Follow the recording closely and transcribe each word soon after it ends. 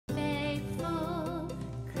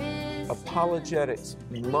Apologetics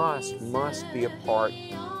must be a part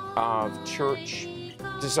of church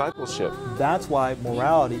discipleship. That's why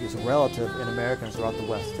morality is relative in Americans throughout the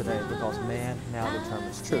West today, because man now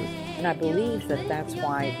determines truth. And I believe that that's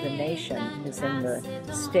why the nation is in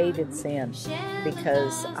the state it's in,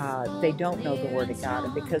 because they don't know the Word of God,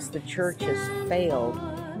 and because the church has failed,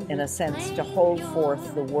 in a sense, to hold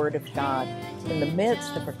forth the Word of God in the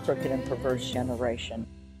midst of a crooked and perverse generation.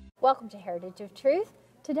 Welcome to Heritage of Truth.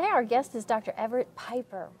 Today our guest is Dr. Everett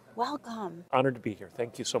Piper. Welcome. Honored to be here.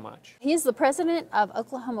 Thank you so much. He is the president of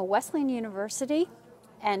Oklahoma Wesleyan University,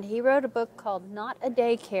 and he wrote a book called Not a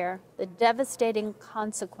Daycare: The Devastating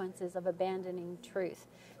Consequences of Abandoning Truth.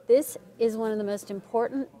 This is one of the most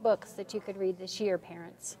important books that you could read this year,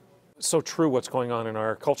 parents. So true what's going on in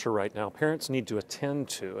our culture right now. Parents need to attend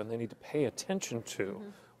to, and they need to pay attention to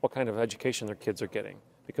what kind of education their kids are getting.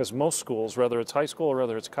 Because most schools, whether it's high school or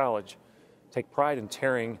whether it's college, take pride in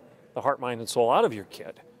tearing the heart, mind, and soul out of your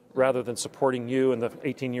kid, rather than supporting you in the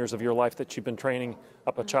 18 years of your life that you've been training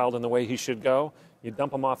up a child in the way he should go. You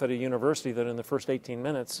dump them off at a university that in the first 18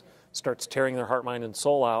 minutes starts tearing their heart, mind, and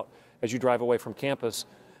soul out as you drive away from campus.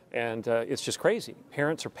 And it's just crazy.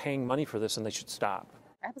 Parents are paying money for this, and they should stop.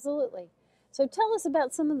 Absolutely. So tell us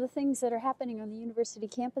about some of the things that are happening on the university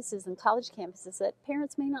campuses and college campuses that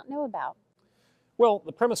parents may not know about. Well,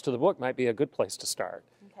 the premise to the book might be a good place to start.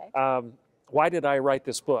 Okay. Why did I write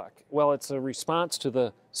this book? Well, it's a response to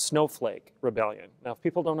the Snowflake Rebellion. Now, if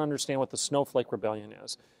people don't understand what the Snowflake Rebellion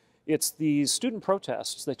is, it's these student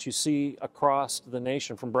protests that you see across the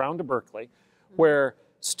nation, from Brown to Berkeley, where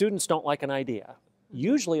students don't like an idea.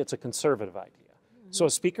 Usually it's a conservative idea. So a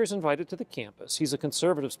speaker's invited to the campus. He's a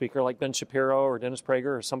conservative speaker like Ben Shapiro or Dennis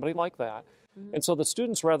Prager or somebody like that. And so the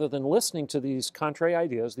students, rather than listening to these contrary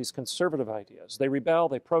ideas, these conservative ideas, they rebel,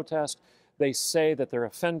 they protest, they say that they're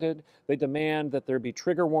offended, they demand that there be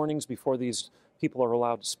trigger warnings before these people are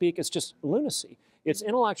allowed to speak. It's just lunacy. It's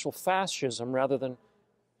intellectual fascism rather than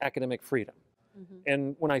academic freedom.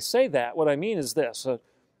 And when I say that, what I mean is this.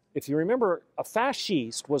 If you remember, a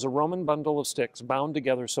fasciste was a Roman bundle of sticks bound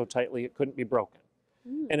together so tightly it couldn't be broken.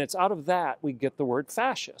 And it's out of that we get the word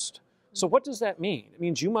fascist. So what does that mean? It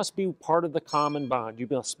means you must be part of the common bond. You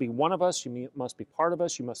must be one of us. You must be part of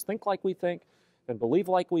us. You must think like we think and believe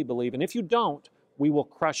like we believe. And if you don't, we will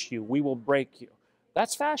crush you. We will break you.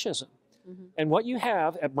 That's fascism. And what you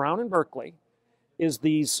have at Brown and Berkeley is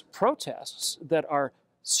these protests that are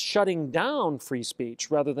shutting down free speech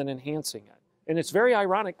rather than enhancing it. And it's very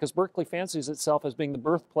ironic because Berkeley fancies itself as being the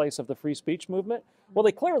birthplace of the free speech movement. Well,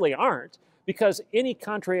 they clearly aren't, because any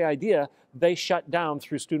contrary idea they shut down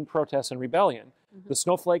through student protests and rebellion. The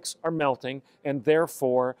snowflakes are melting, and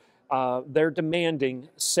therefore they're demanding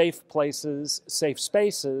safe places, safe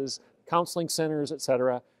spaces, counseling centers,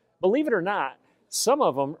 etc. Believe it or not, some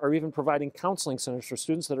of them are even providing counseling centers for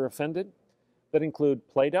students that are offended that include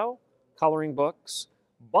Play-Doh, coloring books,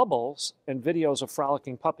 bubbles, and videos of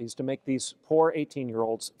frolicking puppies to make these poor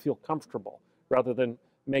 18-year-olds feel comfortable rather than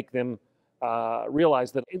make them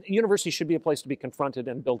realize that university should be a place to be confronted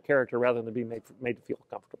and build character rather than be made to feel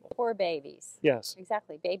comfortable. Poor babies. Yes.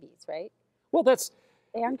 Exactly, babies, right? Well,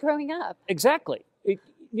 They aren't growing up. Exactly.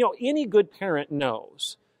 Any good parent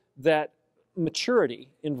knows that maturity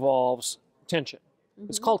involves tension.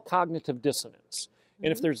 It's called cognitive dissonance.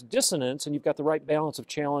 And if there's dissonance and you've got the right balance of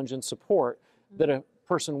challenge and support, that a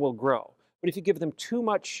person will grow. But if you give them too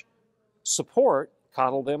much support,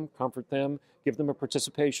 coddle them, comfort them, give them a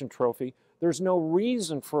participation trophy, there's no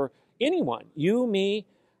reason for anyone, you, me,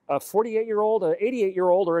 a 48-year-old, an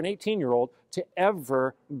 88-year-old, or an 18-year-old, to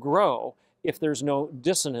ever grow if there's no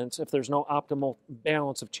dissonance, if there's no optimal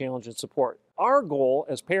balance of challenge and support. Our goal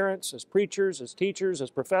as parents, as preachers, as teachers, as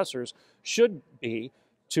professors should be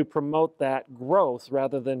to promote that growth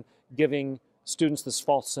rather than giving students this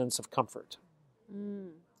false sense of comfort.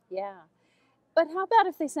 Yeah. But how about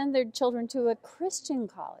if they send their children to a Christian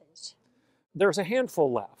college? There's a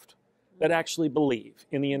handful left that actually believe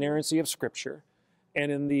in the inerrancy of Scripture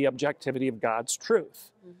and in the objectivity of God's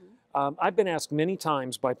truth. I've been asked many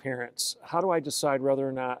times by parents, how do I decide whether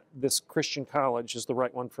or not this Christian college is the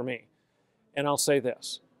right one for me? And I'll say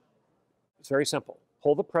this. It's very simple.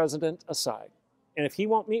 Pull the president aside. And if he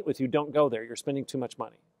won't meet with you, don't go there. You're spending too much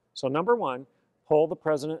money. So number one, pull the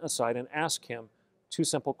president aside and ask him two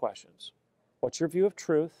simple questions. What's your view of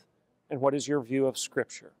truth? And what is your view of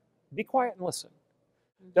Scripture? Be quiet and listen.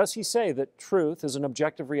 Does he say that truth is an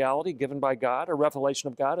objective reality given by God, a revelation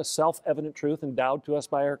of God, a self-evident truth endowed to us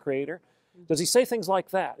by our Creator? Does he say things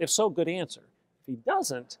like that? If so, good answer. If he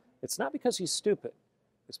doesn't, it's not because he's stupid.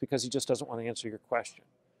 It's because he just doesn't want to answer your question.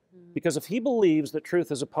 Because if he believes that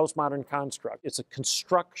truth is a postmodern construct, it's a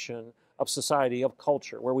construction of society, of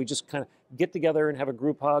culture, where we just kind of get together and have a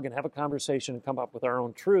group hug and have a conversation and come up with our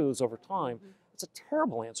own truths over time, it's a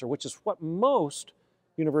terrible answer, which is what most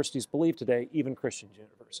universities believe today, even Christian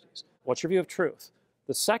universities. What's your view of truth?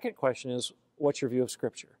 The second question is, what's your view of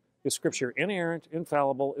Scripture? Is Scripture inerrant,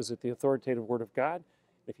 infallible? Is it the authoritative Word of God?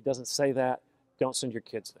 If he doesn't say that, don't send your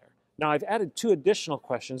kids there. Now, I've added 2 additional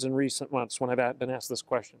questions in recent months when I've been asked this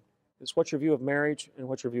question. Is what's your view of marriage and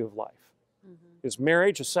what's your view of life? Is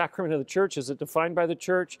marriage a sacrament of the church? Is it defined by the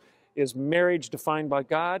church? Is marriage defined by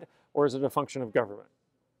God? Or is it a function of government?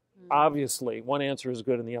 Obviously, one answer is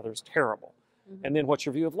good and the other is terrible. And then what's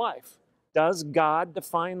your view of life? Does God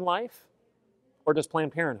define life? Or does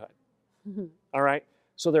Planned Parenthood? All right?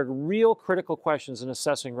 So there are real critical questions in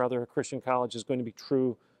assessing whether a Christian college is going to be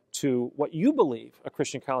true to what you believe a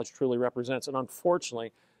Christian college truly represents. And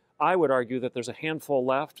unfortunately, I would argue that there's a handful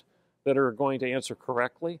left that are going to answer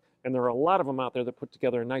correctly. And there are a lot of them out there that put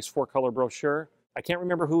together a nice 4-color brochure. I can't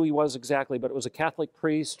remember who he was exactly, but it was a Catholic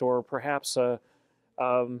priest or perhaps a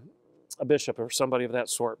bishop or somebody of that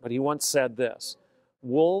sort. But he once said this: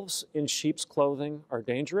 wolves in sheep's clothing are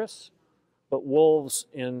dangerous, but wolves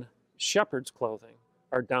in shepherd's clothing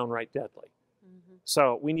are downright deadly.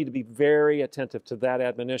 So we need to be very attentive to that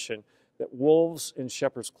admonition that wolves in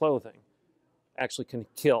shepherd's clothing actually can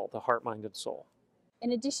kill the heart, mind, and soul.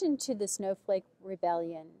 In addition to the Snowflake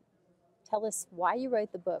Rebellion, tell us why you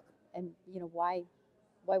wrote the book and why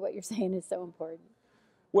what you're saying is so important.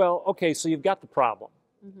 Well, okay, so you've got the problem.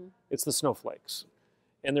 It's the snowflakes.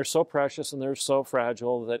 And they're so precious and they're so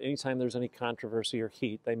fragile that anytime there's any controversy or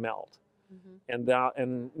heat, they melt. And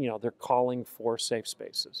they're calling for safe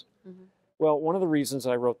spaces. Well, one of the reasons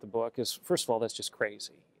I wrote the book is, first of all, that's just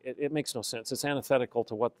crazy. It makes no sense. It's antithetical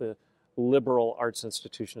to what the liberal arts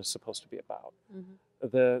institution is supposed to be about.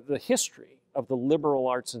 The history of the liberal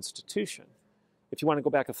arts institution, if you want to go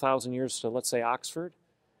back 1,000 years to, let's say, Oxford,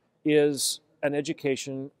 is an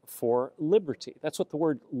education for liberty. That's what the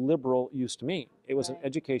word liberal used to mean. It was an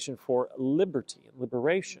education for liberty,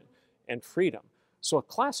 liberation, and freedom. So a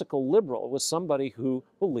classical liberal was somebody who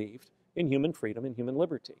believed in human freedom and human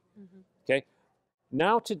liberty. Okay?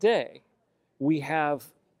 Now today, we have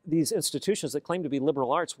these institutions that claim to be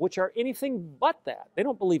liberal arts, which are anything but that. They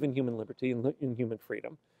don't believe in human liberty and in human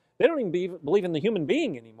freedom. They don't even believe in the human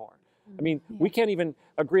being anymore. I mean, we can't even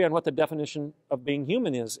agree on what the definition of being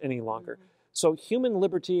human is any longer. So human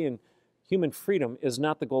liberty and human freedom is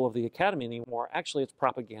not the goal of the academy anymore. Actually, it's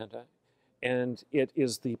propaganda, and it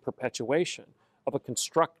is the perpetuation of a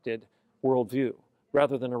constructed worldview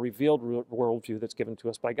rather than a revealed worldview that's given to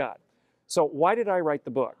us by God. So why did I write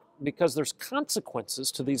the book? Because there's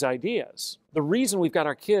consequences to these ideas. The reason we've got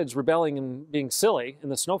our kids rebelling and being silly in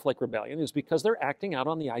the Snowflake Rebellion is because they're acting out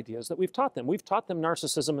on the ideas that we've taught them. We've taught them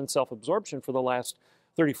narcissism and self-absorption for the last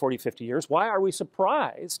 30, 40, 50 years. Why are we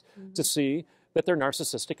surprised to see that they're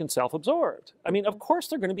narcissistic and self-absorbed? I mean, of course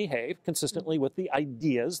they're going to behave consistently with the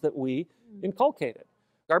ideas that we inculcated.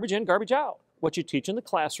 Garbage in, garbage out. What you teach in the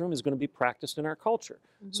classroom is going to be practiced in our culture.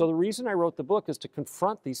 So the reason I wrote the book is to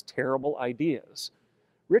confront these terrible ideas.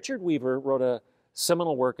 Richard Weaver wrote a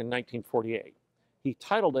seminal work in 1948. He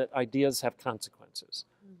titled it, Ideas Have Consequences.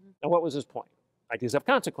 Now, what was his point? Ideas have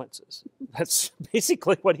consequences. That's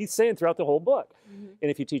basically what he's saying throughout the whole book.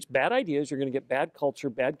 And if you teach bad ideas, you're going to get bad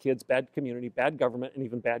culture, bad kids, bad community, bad government, and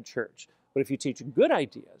even bad church. But if you teach good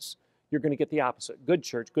ideas, you're going to get the opposite. Good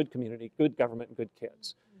church, good community, good government, and good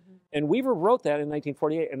kids. And Weaver wrote that in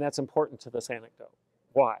 1948, and that's important to this anecdote.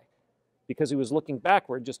 Why? Because he was looking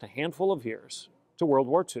backward just a handful of years to World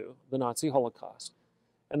War II, the Nazi Holocaust,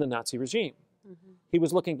 and the Nazi regime. He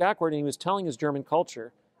was looking backward and he was telling his German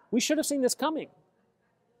culture, we should have seen this coming.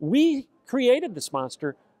 We created this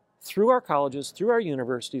monster through our colleges, through our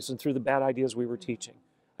universities, and through the bad ideas we were teaching.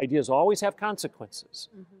 Ideas always have consequences,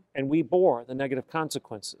 and we bore the negative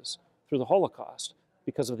consequences through the Holocaust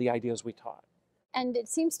because of the ideas we taught. And it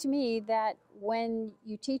seems to me that when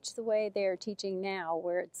you teach the way they're teaching now,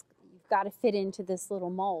 where you've got to fit into this little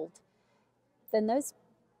mold, then those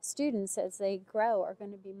students, as they grow, are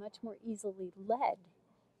going to be much more easily led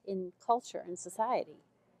in culture and society.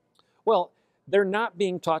 Well, they're not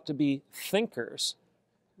being taught to be thinkers,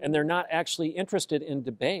 and they're not actually interested in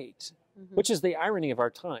debate, which is the irony of our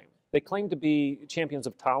time. They claim to be champions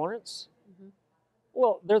of tolerance.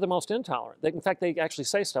 Well, they're the most intolerant. In fact, they actually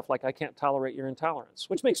say stuff like, I can't tolerate your intolerance,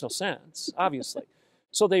 which makes no sense, obviously.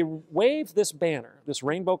 So they wave this banner, this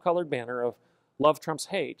rainbow-colored banner of love trumps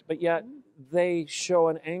hate, but yet they show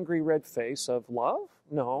an angry red face of love?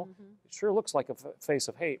 No, it sure looks like a face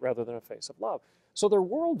of hate rather than a face of love. So their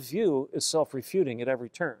worldview is self-refuting at every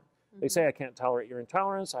turn. They say, I can't tolerate your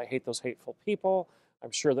intolerance. I hate those hateful people.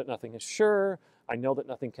 I'm sure that nothing is sure. I know that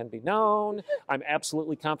nothing can be known. I'm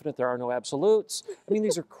absolutely confident there are no absolutes. I mean,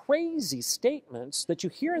 these are crazy statements that you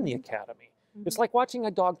hear in the academy. It's like watching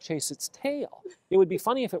a dog chase its tail. It would be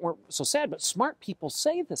funny if it weren't so sad, but smart people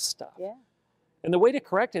say this stuff. Yeah. And the way to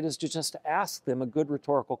correct it is to just ask them a good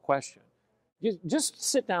rhetorical question. You just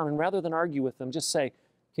sit down and rather than argue with them, just say,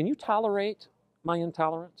 can you tolerate my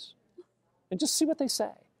intolerance? And just see what they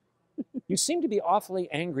say. You seem to be awfully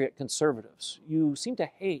angry at conservatives. You seem to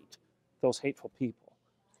hate those hateful people.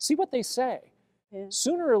 See what they say. Yeah.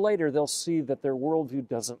 Sooner or later, they'll see that their worldview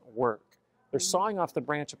doesn't work. They're sawing off the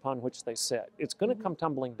branch upon which they sit. It's going to come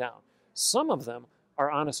tumbling down. Some of them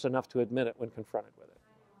are honest enough to admit it when confronted with it.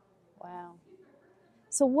 Wow.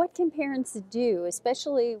 So what can parents do,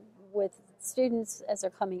 especially with students as they're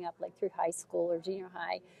coming up, like through high school or junior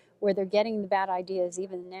high, where they're getting the bad ideas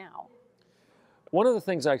even now? One of the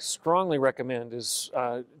things I strongly recommend is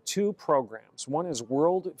 2 programs. One is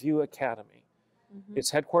Worldview Academy.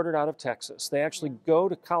 It's headquartered out of Texas. They actually go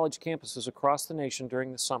to college campuses across the nation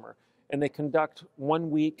during the summer, and they conduct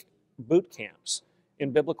 1-week boot camps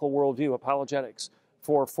in biblical worldview apologetics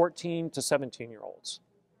for 14 to 17-year-olds.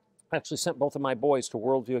 I actually sent both of my boys to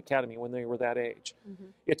Worldview Academy when they were that age.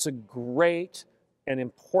 It's a great and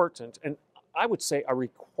important, and I would say a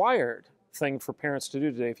required thing for parents to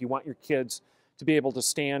do today if you want your kids to be able to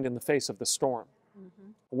stand in the face of the storm.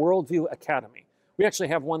 Worldview Academy. We actually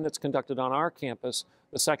have one that's conducted on our campus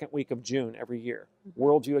the second week of June every year.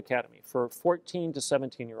 Worldview Academy for 14 to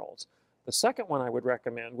 17-year-olds. The second one I would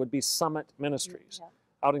recommend would be Summit Ministries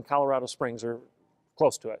out in Colorado Springs or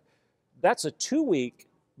close to it. That's a 2-week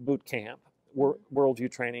boot camp, worldview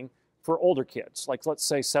training for older kids, like let's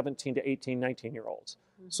say 17 to 18, 19-year-olds.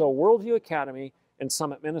 So Worldview Academy and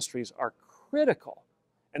Summit Ministries are critical.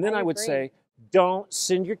 And then I would say, don't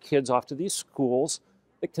send your kids off to these schools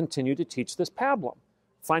that continue to teach this pablum.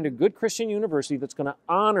 Find a good Christian university that's going to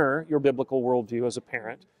honor your biblical worldview as a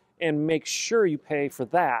parent and make sure you pay for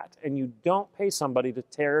that and you don't pay somebody to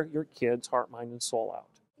tear your kids' heart, mind, and soul out.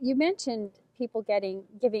 You mentioned people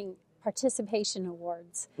giving participation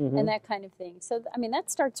awards and that kind of thing. So, I mean,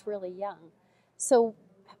 that starts really young. So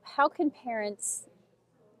how can parents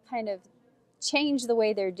kind of change the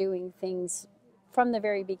way they're doing things from the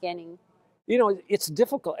very beginning? You know, it's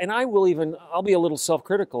difficult, and I'll be a little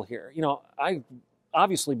self-critical here. You know, I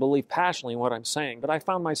obviously believe passionately in what I'm saying, but I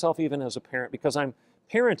found myself even as a parent, because I'm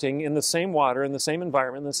parenting in the same water, in the same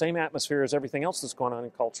environment, in the same atmosphere as everything else that's going on in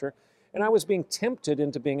culture, and I was being tempted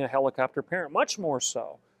into being a helicopter parent, much more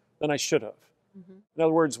so than I should have. In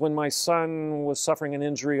other words, when my son was suffering an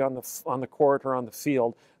injury on the court or on the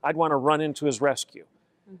field, I'd want to run into his rescue.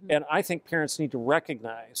 And I think parents need to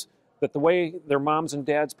recognize that the way their moms and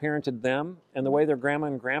dads parented them and the way their grandma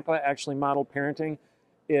and grandpa actually modeled parenting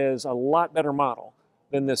is a lot better model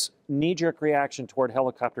than this knee-jerk reaction toward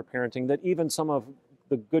helicopter parenting that even some of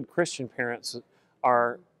the good Christian parents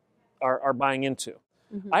are buying into.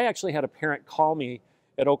 I actually had a parent call me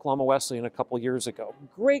at Oklahoma Wesleyan a couple years ago.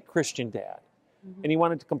 Great Christian dad. And he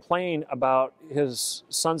wanted to complain about his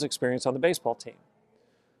son's experience on the baseball team.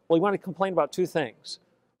 Well, he wanted to complain about 2 things.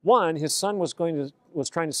 One, his son was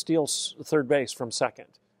trying to steal third base from second.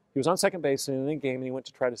 He was on second base in the game, and he went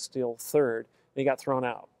to try to steal third, and he got thrown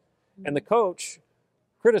out. And the coach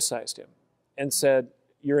criticized him and said,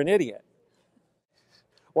 "You're an idiot."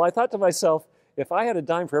 Well, I thought to myself, if I had a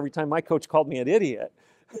dime for every time my coach called me an idiot,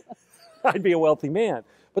 I'd be a wealthy man.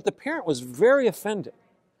 But the parent was very offended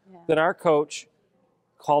that our coach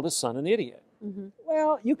called his son an idiot.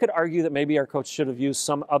 Well, you could argue that maybe our coach should have used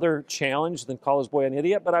some other challenge than call his boy an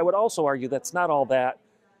idiot, but I would also argue that's not all that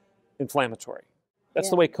inflammatory.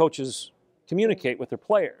 That's the way coaches communicate with their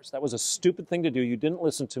players. That was a stupid thing to do. You didn't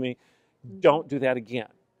listen to me. Don't do that again.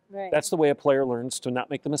 That's the way a player learns to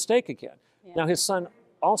not make the mistake again. Now, his son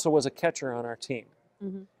also was a catcher on our team,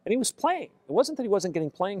 and he was playing. It wasn't that he wasn't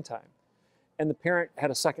getting playing time. And the parent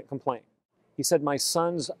had a second complaint. He said, "My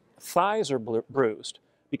son's thighs are bruised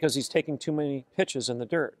because he's taking too many pitches in the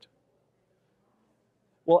dirt."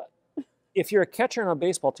 Well, if you're a catcher on a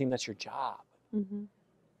baseball team, that's your job. I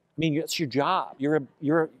mean, it's your job.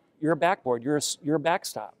 You're a backboard. You're a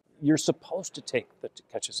backstop. You're supposed to take the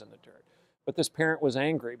catches in the dirt. But this parent was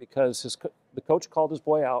angry because the coach called his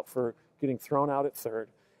boy out for getting thrown out at third,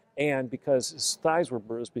 and because his thighs were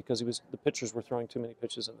bruised because the pitchers were throwing too many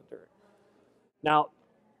pitches in the dirt. Now,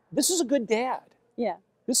 this is a good dad.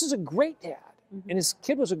 This is a great dad. And his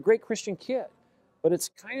kid was a great Christian kid. But it's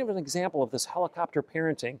kind of an example of this helicopter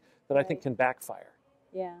parenting that I think can backfire.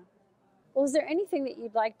 Well, is there anything that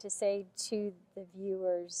you'd like to say to the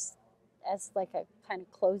viewers as like a kind of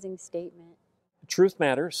closing statement? Truth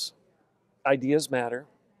matters. Ideas matter.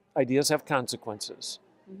 Ideas have consequences.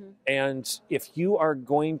 And if you are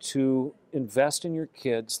going to invest in your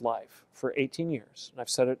kid's life for 18 years, and I've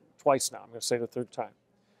said it twice now, I'm going to say it a third time.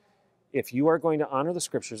 If you are going to honor the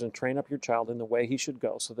scriptures and train up your child in the way he should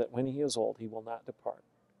go so that when he is old, he will not depart.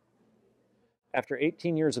 After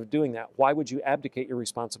 18 years of doing that, why would you abdicate your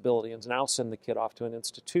responsibility and now send the kid off to an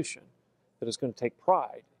institution that is going to take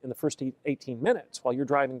pride in the first 18 minutes while you're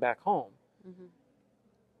driving back home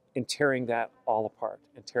in tearing that all apart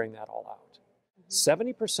and tearing that all out?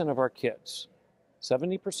 70% of our kids,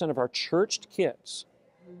 70% of our churched kids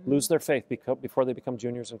lose their faith before they become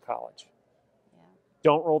juniors in college.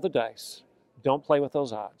 Don't roll the dice. Don't play with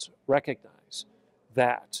those odds. Recognize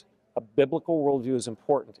that a biblical worldview is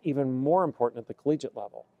important, even more important at the collegiate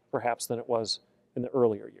level, perhaps, than it was in the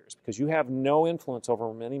earlier years, because you have no influence over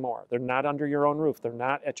them anymore. They're not under your own roof. They're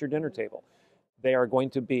not at your dinner table. They are going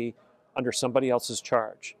to be under somebody else's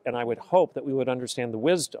charge. And I would hope that we would understand the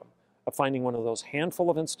wisdom of finding one of those handful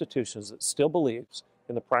of institutions that still believes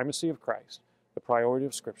in the primacy of Christ, the priority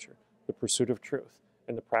of Scripture, the pursuit of truth,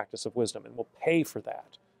 and the practice of wisdom, and will pay for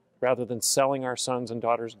that, rather than selling our sons and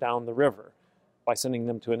daughters down the river by sending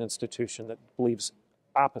them to an institution that believes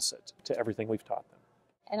opposite to everything we've taught them.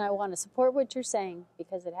 And I want to support what you're saying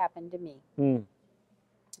because it happened to me. When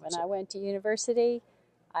I went to university,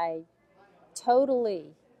 I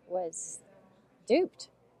totally was duped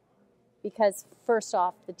because, first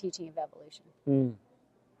off, the teaching of evolution.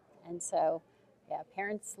 And so, yeah,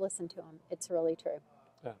 parents listen to them. It's really true.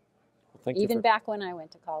 Yeah. Well, thank you. Even back when I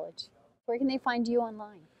went to college. Where can they find you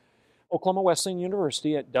online? Oklahoma Wesleyan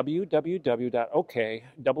University at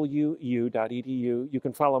www.okwwu.edu. You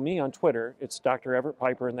can follow me on Twitter. It's Dr. Everett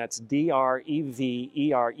Piper, and that's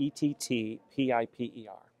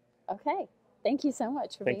DREVERETTPIPER. Okay. Thank you so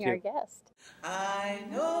much for being our guest. I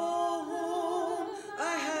know whom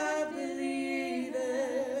I have